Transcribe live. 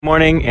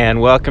Morning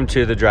and welcome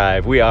to The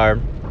Drive. We are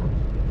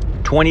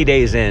 20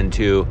 days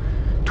into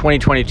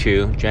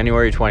 2022,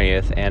 January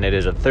 20th, and it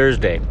is a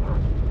Thursday.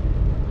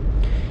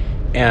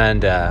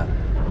 And I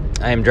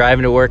am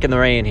driving to work in the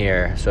rain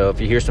here. So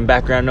if you hear some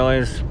background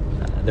noise,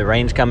 the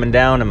rain's coming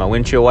down and my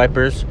windshield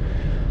wipers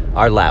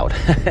are loud.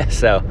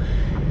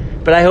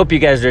 But I hope you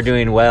guys are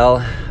doing well.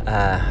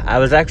 I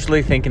was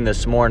actually thinking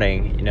this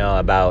morning,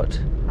 about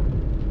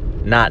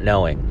not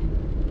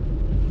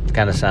knowing. It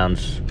kind of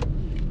sounds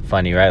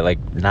funny, right? Like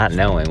not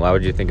knowing. Why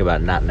would you think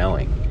about not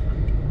knowing?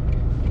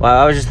 Well,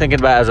 I was just thinking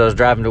about as I was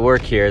driving to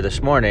work here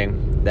this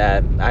morning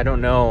that I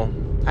don't know.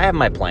 I have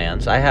my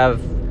plans. I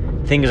have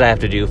things I have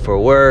to do for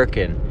work,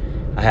 and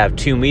I have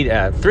three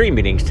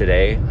meetings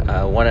today.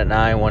 One at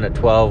 9, one at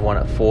 12, one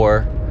at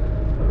 4.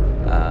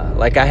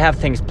 I have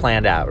things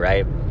planned out,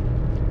 right?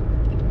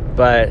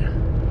 But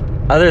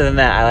other than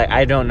that,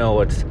 I don't know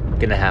what's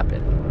gonna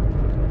happen.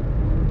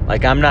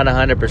 I'm not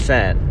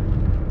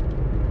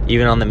 100%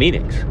 even on the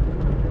meetings.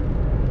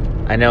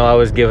 I know I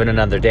was given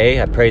another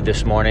day. I prayed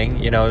this morning,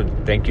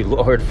 thank you,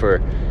 Lord, for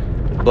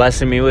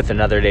blessing me with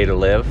another day to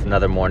live,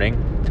 another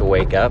morning to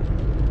wake up.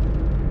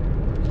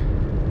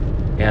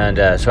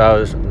 And so I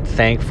was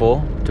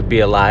thankful to be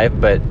alive,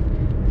 but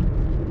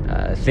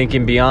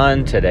thinking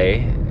beyond today,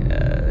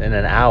 in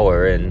an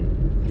hour,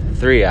 and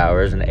 3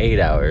 hours, and 8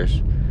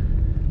 hours,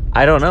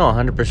 I don't know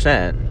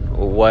 100%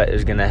 what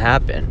is going to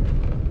happen.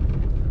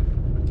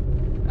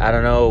 I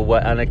don't know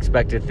what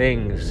unexpected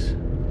things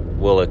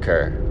will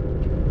occur.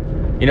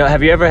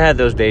 Have you ever had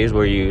those days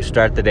where you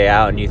start the day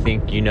out and you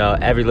think you know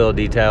every little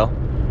detail?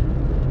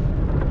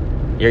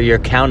 You're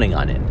counting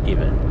on it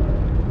even.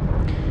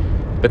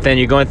 But then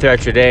you're going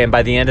throughout your day, and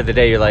by the end of the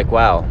day you're like,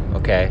 wow,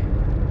 okay,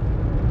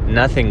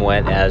 nothing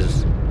went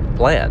as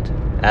planned,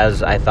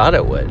 as I thought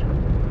it would.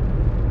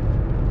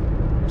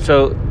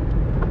 So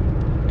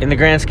in the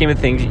grand scheme of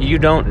things, you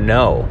don't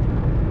know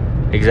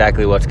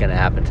exactly what's going to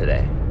happen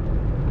today.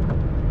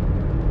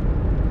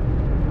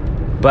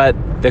 But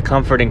the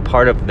comforting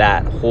part of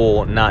that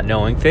whole not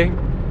knowing thing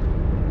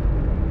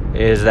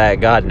is that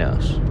God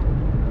knows.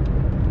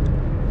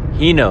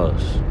 He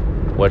knows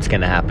what's going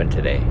to happen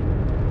today.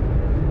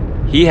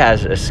 He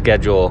has a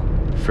schedule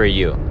for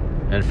you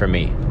and for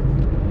me.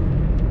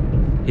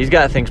 He's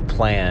got things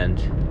planned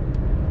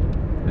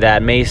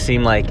that may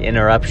seem like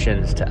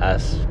interruptions to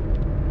us,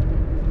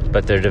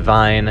 but they're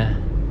divine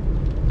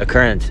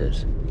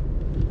occurrences.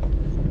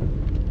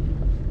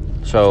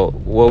 So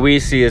what we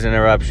see as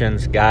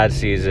interruptions, God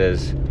sees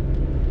as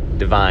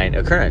divine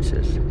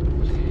occurrences.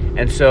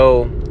 And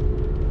so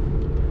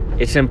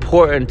it's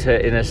important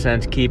to, in a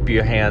sense, keep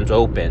your hands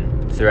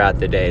open throughout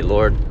the day.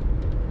 Lord,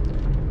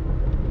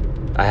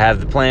 I have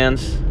the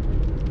plans.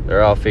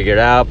 They're all figured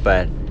out,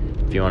 but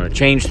if you want to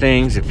change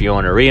things, if you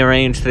want to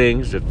rearrange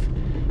things, if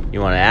you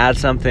want to add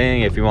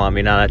something, if you want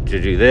me not to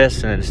do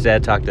this and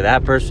instead talk to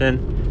that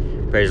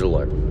person, praise the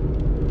Lord.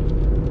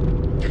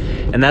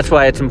 And that's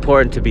why it's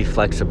important to be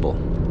flexible,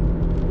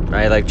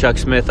 right? Like Chuck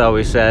Smith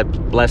always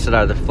said, blessed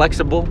are the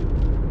flexible,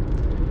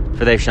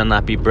 for they shall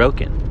not be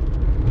broken.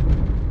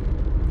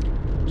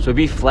 So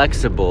be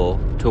flexible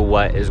to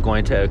what is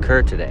going to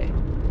occur today.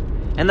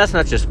 And that's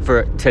not just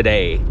for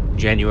today,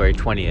 January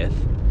 20th.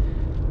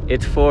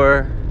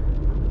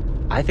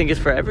 I think it's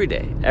for every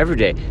day. Every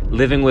day.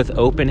 Living with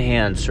open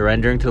hands,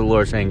 surrendering to the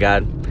Lord, saying,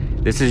 God,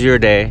 this is your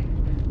day.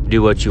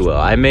 Do what you will.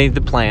 I made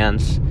the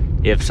plans.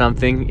 If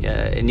something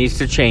needs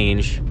to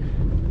change,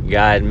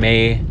 God,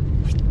 may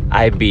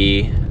I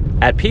be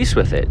at peace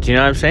with it. Do you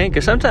know what I'm saying?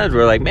 Because sometimes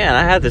we're like, man,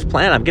 I have this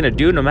plan. I'm going to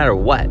do it no matter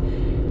what.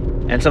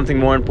 And something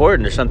more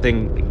important or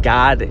something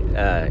God,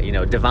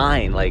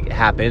 divine,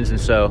 happens. And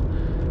so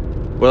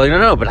we're like,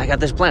 no, but I got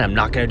this plan. I'm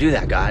not going to do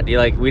that, God.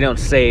 We don't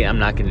say I'm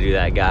not going to do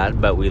that, God,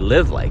 but we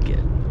live like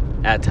it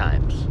at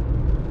times.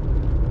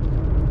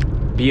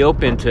 Be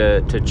open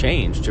to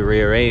change, to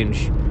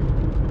rearrange,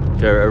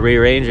 to a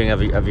rearranging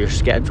of your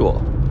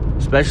schedule,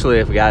 especially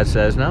if God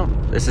says, no,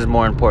 this is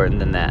more important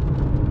than that.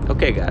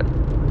 Okay, God.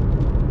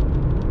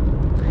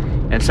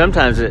 And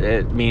sometimes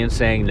it means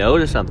saying no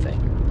to something.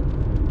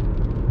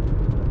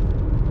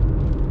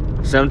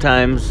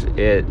 Sometimes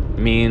it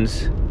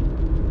means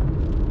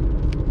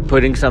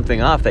putting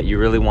something off that you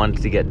really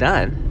wanted to get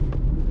done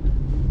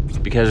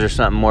because there's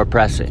something more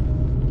pressing.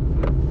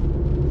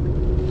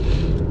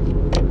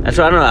 And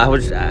so I don't know, I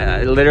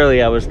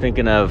was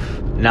thinking of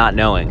not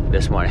knowing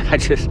this morning. I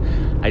just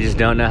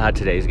don't know how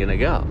today's gonna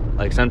go.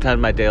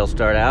 Sometimes my day will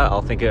start out,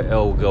 I'll think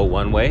it'll go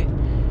one way.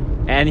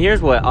 And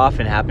here's what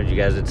often happens, you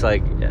guys. It's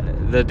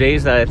the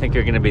days that I think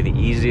are gonna be the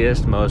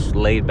easiest, most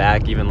laid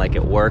back, even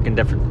at work and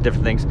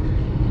different things,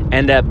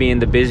 end up being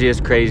the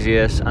busiest,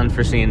 craziest,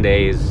 unforeseen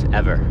days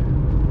ever.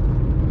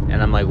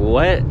 And I'm like,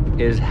 what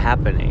is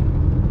happening?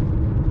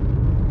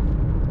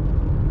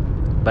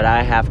 But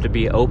I have to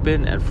be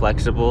open and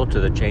flexible to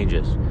the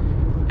changes.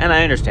 And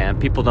I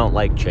understand people don't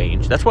like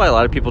change. That's why a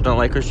lot of people don't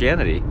like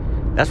Christianity.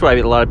 That's why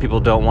a lot of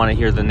people don't want to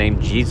hear the name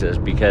Jesus,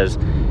 because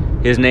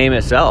his name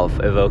itself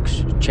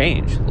evokes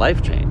change,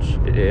 life change.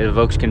 It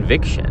evokes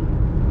conviction.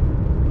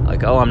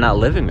 I'm not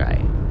living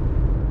right.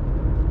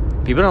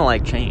 People don't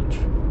like change.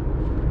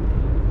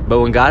 But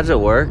when God's at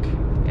work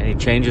and he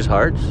changes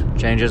hearts,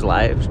 changes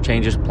lives,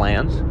 changes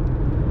plans,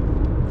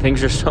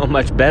 things are so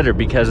much better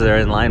because they're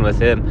in line with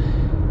him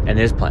and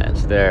his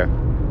plans. They're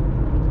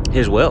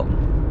his will.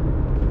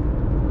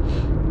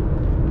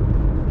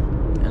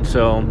 And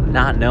so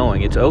not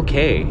knowing, it's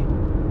okay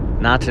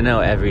not to know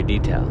every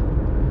detail,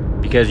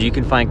 because you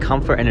can find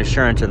comfort and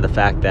assurance in the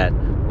fact that,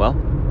 well,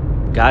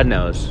 God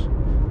knows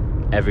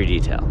every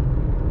detail.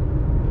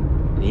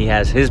 And he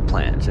has his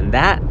plans, and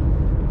that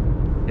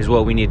is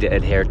what we need to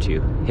adhere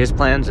to. His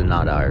plans and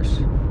not ours.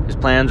 His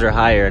plans are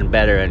higher and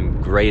better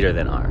and greater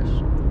than ours.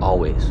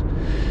 Always.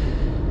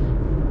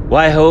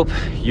 Well, I hope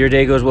your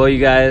day goes well, you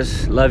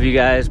guys. Love you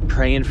guys.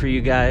 Praying for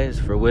you guys,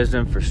 for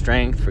wisdom, for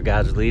strength, for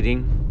God's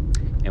leading.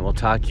 And we'll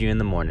talk to you in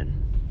the morning.